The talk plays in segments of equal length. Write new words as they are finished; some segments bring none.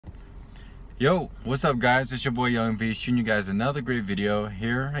Yo, what's up guys? It's your boy Young V shooting you guys another great video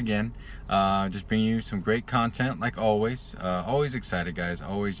here again. Just bringing you some great content like always. Always excited guys,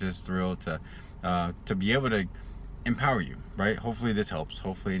 always just thrilled to be able to empower you, right? Hopefully this helps.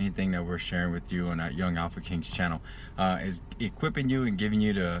 Hopefully anything that we're sharing with you on our Young Alpha Kings channel is equipping you and giving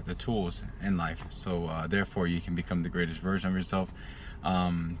you the tools in life, so therefore you can become the greatest version of yourself.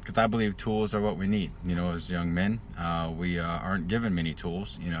 Because I believe tools are what we need, you know, as young men. We aren't given many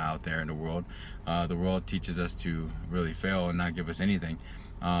tools, you know, out there in the world. The world teaches us to really fail and not give us anything.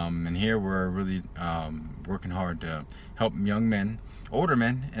 And here we're really working hard to help young men, older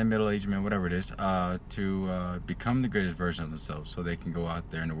men, and middle-aged men, whatever it is, to become the greatest version of themselves, so they can go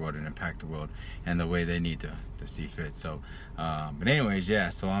out there in the world and impact the world in the way they need to see fit. So, but anyways,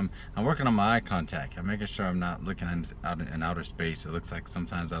 yeah. So I'm working on my eye contact. I'm making sure I'm not looking out in outer space. It looks like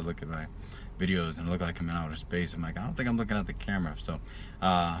sometimes I look at my videos and look like I'm in outer space. I'm like, I don't think I'm looking at the camera. So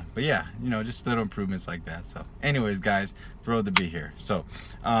but yeah, you know, just little improvements like that. So anyways guys, thrilled to be here. So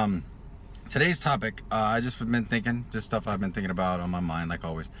today's topic, I just been thinking, just stuff I've been thinking about on my mind like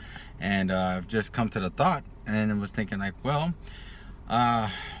always, and I've just come to the thought and was thinking like, well,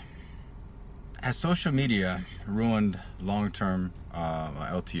 has social media ruined long-term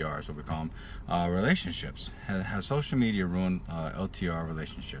LTRs, what we call them, relationships? Has social media ruined LTR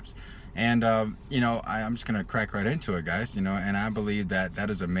relationships? And you know, I'm just gonna crack right into it, guys. You know, and I believe that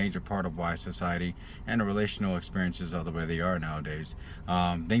that is a major part of why society and the relational experiences are the way they are nowadays.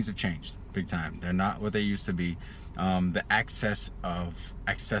 Things have changed big time. They're not what they used to be. The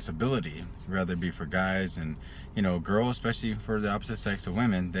accessibility, whether it be for guys and, you know, girls, especially for the opposite sex of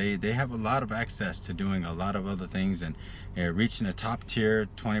women, they have a lot of access to doing a lot of other things and reaching the top tier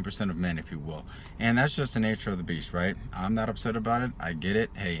 20% of men, if you will. And that's just the nature of the beast, right? I'm not upset about it. I get it.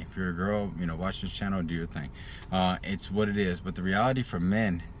 Hey, if you're a girl, you know, watch this channel, do your thing. It's what it is. But the reality for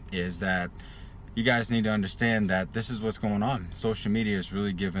men is that you guys need to understand that this is what's going on. Social media is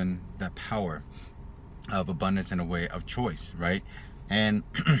really given that power of abundance in a way of choice, right? And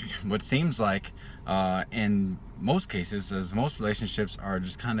what seems like in most cases is most relationships are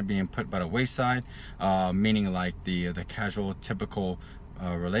just kind of being put by the wayside, meaning like the casual typical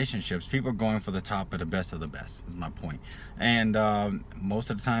relationships, people are going for the top of the best is my point. And most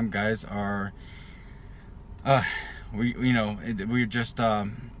of the time guys are we're just a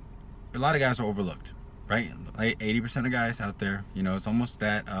lot of guys are overlooked, right? Like 80% of guys out there, you know, it's almost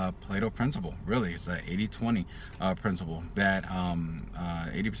that Plato principle, really. It's that 80-20 principle that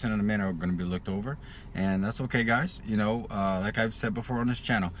 80% of the men are going to be looked over, and that's okay, guys. You know, like I've said before on this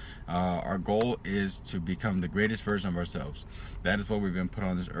channel, our goal is to become the greatest version of ourselves. That is what we've been put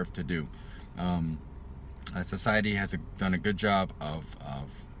on this earth to do. Society has done a good job of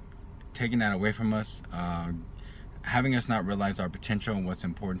taking that away from us, having us not realize our potential and what's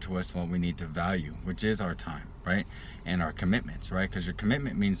important to us, what we need to value, which is our time, right? And our commitments, right? Because your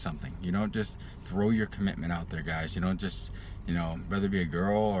commitment means something. You don't just throw your commitment out there, guys. You don't just, you know, whether it be a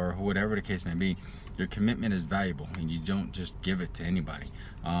girl or whatever the case may be, your commitment is valuable, and you don't just give it to anybody.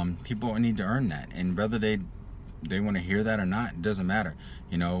 People need to earn that, and whether they want to hear that or not, it doesn't matter.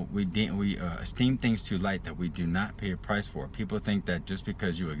 You know, we esteem things too light that we do not pay a price for. People think that just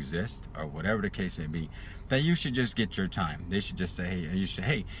because you exist, or whatever the case may be, that you should just get your time. They should just say,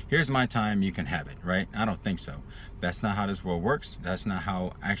 hey, here's my time, you can have it, right? I don't think so. That's not how this world works. That's not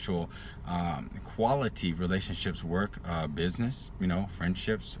how actual quality relationships work. Business, you know,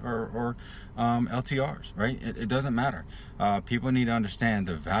 friendships, or LTRs, right? It doesn't matter. People need to understand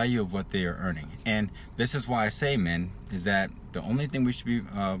the value of what they are earning. And this is why I say, men, is that the only thing we should be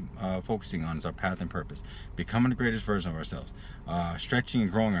focusing on is our path and purpose, becoming the greatest version of ourselves, stretching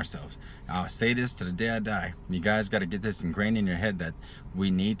and growing ourselves. I'll say this to the day I die. You guys got to get this ingrained in your head that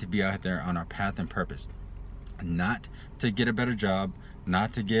we need to be out there on our path and purpose, not to get a better job,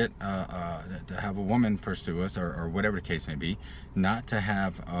 not to get to have a woman pursue us, or whatever the case may be, not to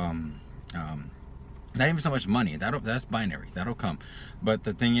have not even so much money. That's binary. That'll come. But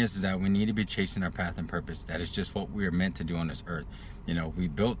the thing is that we need to be chasing our path and purpose. That is just what we are meant to do on this earth. You know, we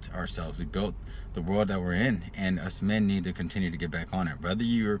built ourselves. We built the world that we're in, and us men need to continue to get back on it. Whether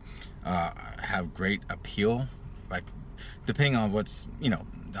you have great appeal, like depending on what's, you know,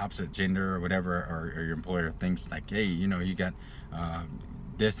 the opposite gender or whatever, or your employer thinks like, hey, you know, you got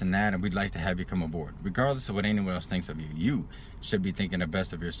this and that, and we'd like to have you come aboard. Regardless of what anyone else thinks of you, you should be thinking the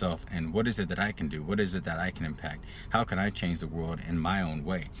best of yourself. And what is it that I can do? What is it that I can impact? How can I change the world in my own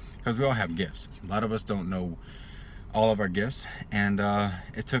way? Because we all have gifts. A lot of us don't know all of our gifts, and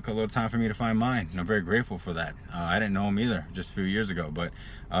it took a little time for me to find mine, and I'm very grateful for that. I didn't know them either just a few years ago, but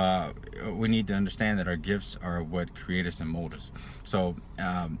we need to understand that our gifts are what create us and mold us. So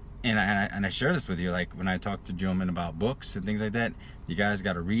and I share this with you, like when I talk to gentlemen about books and things like that, you guys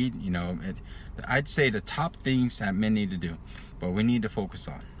got to read. You know, I'd say the top things that men need to do, but we need to focus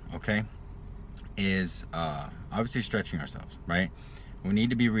on, okay, is obviously stretching ourselves, right? We need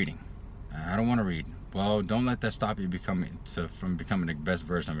to be reading. I don't want to read. Well, don't let that stop you from becoming the best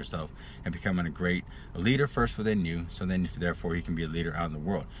version of yourself and becoming a leader first within you, so then therefore you can be a leader out in the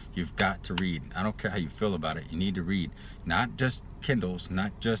world. You've got to read. I don't care how you feel about it. You need to read. Not just Kindles,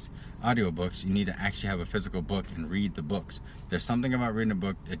 not just audiobooks. You need to actually have a physical book and read the books. There's something about reading a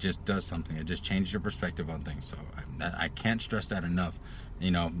book that just does something. It just changes your perspective on things. So I can't stress that enough.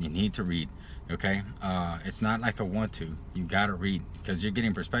 You know, you need to read. Okay, it's not like a want to. You gotta read, because you're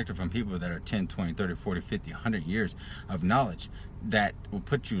getting perspective from people that are 10, 20, 30, 40, 50, 100 years of knowledge that will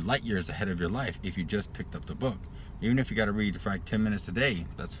put you light years ahead of your life if you just picked up the book. Even if you got to read for like 10 minutes a day,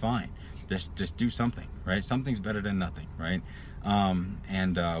 that's fine. Just do something, right? Something's better than nothing, right?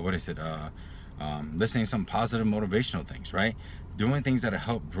 What is it? Listening to some positive motivational things, right? Doing things that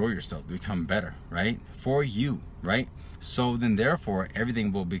help grow yourself to become better, right? For you, right? So then therefore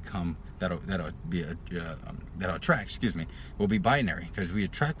everything will become that'll attract, will be binary, because we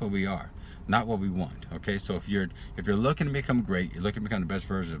attract what we are, not what we want. Okay, so if you're looking to become great, you're looking to become the best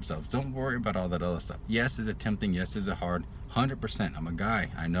version of yourself, don't worry about all that other stuff. Yes, is it tempting? Yes, is it hard? 100%. I'm a guy,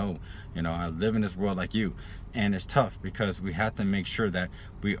 I know, you know, I live in this world like you, and it's tough because we have to make sure that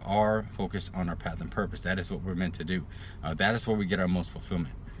we are focused on our path and purpose. That is what we're meant to do. That is where we get our most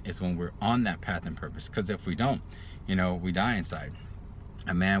fulfillment. It's when we're on that path and purpose, because if we don't, you know, we die inside.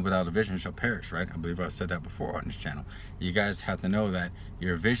 A man without a vision shall perish, right? I believe I've said that before on this channel. You guys have to know that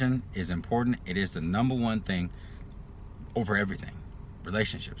your vision is important. It is the #1 thing over everything.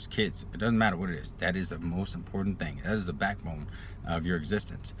 Relationships, kids, it doesn't matter what it is. That is the most important thing. That is the backbone of your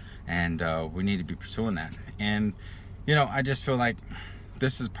existence, and we need to be pursuing that. And you know, I just feel like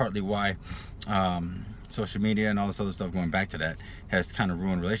this is partly why social media and all this other stuff, going back to that, has kind of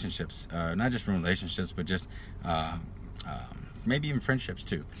ruined relationships. Not just ruined relationships, but just maybe even friendships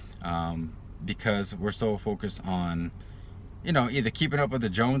too, because we're so focused on, you know, either keeping up with the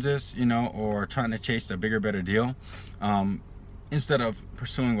Joneses, you know, or trying to chase a bigger, better deal, instead of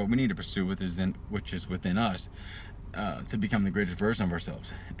pursuing what we need to pursue, which is within us, to become the greatest version of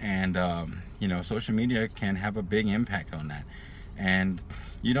ourselves. And you know, social media can have a big impact on that. And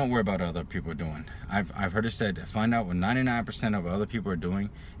you don't worry about what other people are doing. I've heard it said, find out what 99% of other people are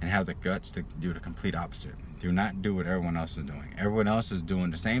doing and have the guts to do the complete opposite. Do not do what everyone else is doing. Everyone else is doing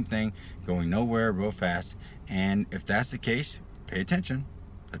the same thing, going nowhere real fast. And if that's the case, pay attention.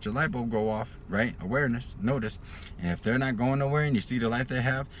 Let your light bulb go off, right? Awareness, notice. And if they're not going nowhere and you see the life they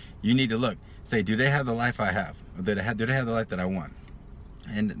have, you need to look. Say, do they have the life I have? Or do they have the life that I want?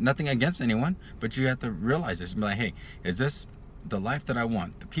 And nothing against anyone, but you have to realize this. Be like, hey, is this the life that I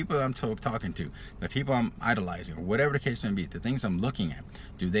want? The people that I'm talking to, the people I'm idolizing, or whatever the case may be, the things I'm looking at,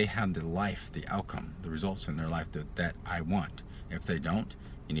 do they have the life, the outcome, the results in their life that I want? If they don't,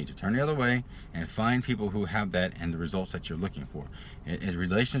 you need to turn the other way and find people who have that and the results that you're looking for.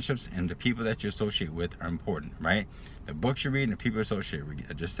 Relationships and the people that you associate with are important, right? The books you read and the people you associate with.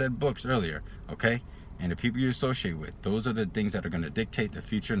 I just said books earlier, okay? And the people you associate with, those are the things that are going to dictate the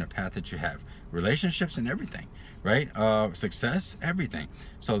future and the path that you have. Relationships and everything, right? Success, everything.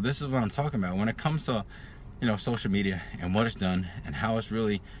 So this is what I'm talking about when it comes to, you know, social media and what it's done and how it's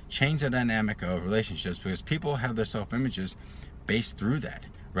really changed the dynamic of relationships, because people have their self-images based through that,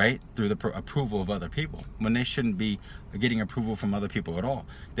 right? Through the approval of other people, when they shouldn't be getting approval from other people at all.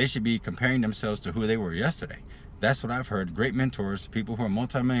 They should be comparing themselves to who they were yesterday. That's what I've heard. Great mentors, people who are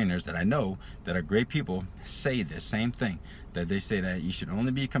multimillionaires that I know that are great people, say the same thing. That they say that you should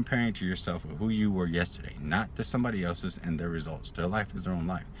only be comparing to yourself with who you were yesterday, not to somebody else's and their results. Their life is their own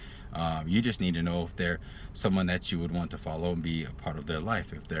life. You just need to know if they're someone that you would want to follow and be a part of their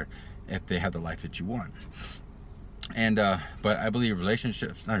life, if they have the life that you want. And but I believe I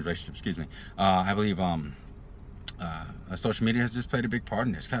believe social media has just played a big part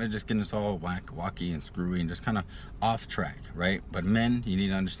in this, kind of just getting us all wacky and screwy and just kind of off track, right? But men, you need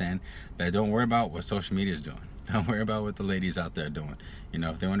to understand that don't worry about what social media is doing. Don't worry about what the ladies out there are doing. You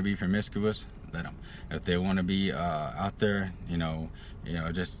know, if they want to be promiscuous, let them. If they want to be out there, you know,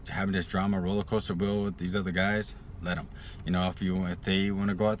 just having this drama roller coaster wheel with these other guys, let them. You know, if they want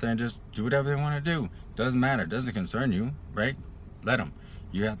to go out there and just do whatever they want to do, doesn't matter, doesn't concern you, right? Let them.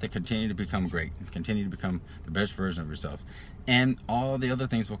 You have to continue to become great, continue to become the best version of yourself, and all the other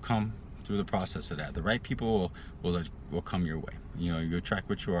things will come through the process of that. The right people will come your way. You know, you attract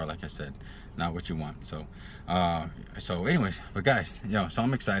what you are, like I said, not what you want. So so anyways, but guys, you know, so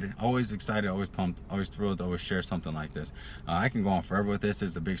I'm excited, always pumped, always thrilled to always share something like this. I can go on forever with this.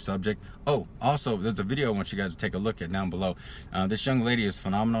 It's a big subject. Oh, also, there's a video I want you guys to take a look at down below. This young lady is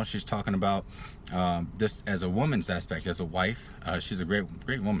phenomenal. She's talking about this as a woman's aspect, as a wife. She's a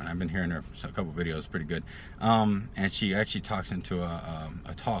great woman. I've been hearing her a couple videos, pretty good. And she actually talks into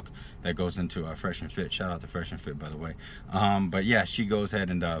a talk that goes into Fresh and Fit. Shout out to Fresh and Fit, by the way. But yeah, she goes ahead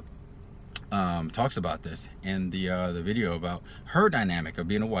and talks about this in the video about her dynamic of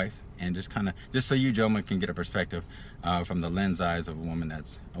being a wife, and just so you gentlemen can get a perspective from the lens eyes of a woman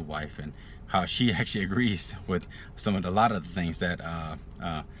that's a wife, and how she actually agrees with a lot of the things that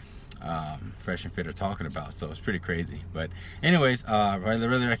Fresh and Fit are talking about. So it's pretty crazy. But anyways,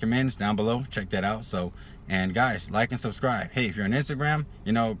 really recommend. It's down below, check that out. So, and guys, like and subscribe. Hey, if you're on Instagram,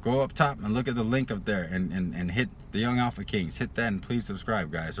 you know, go up top and look at the link up there, and hit the Young Alpha Kings, hit that, and please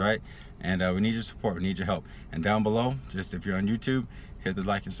subscribe, guys, right? And we need your support, we need your help. And down below, just if you're on YouTube, hit the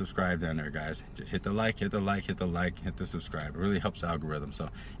like and subscribe down there, guys. Just hit the like, hit the subscribe. It really helps the algorithm. So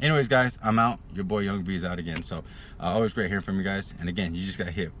anyways, guys, I'm out. Your boy Young B's out again. So always great hearing from you guys. And again, you just got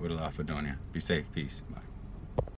hit with a lot for doing here. Be safe. Peace. Bye.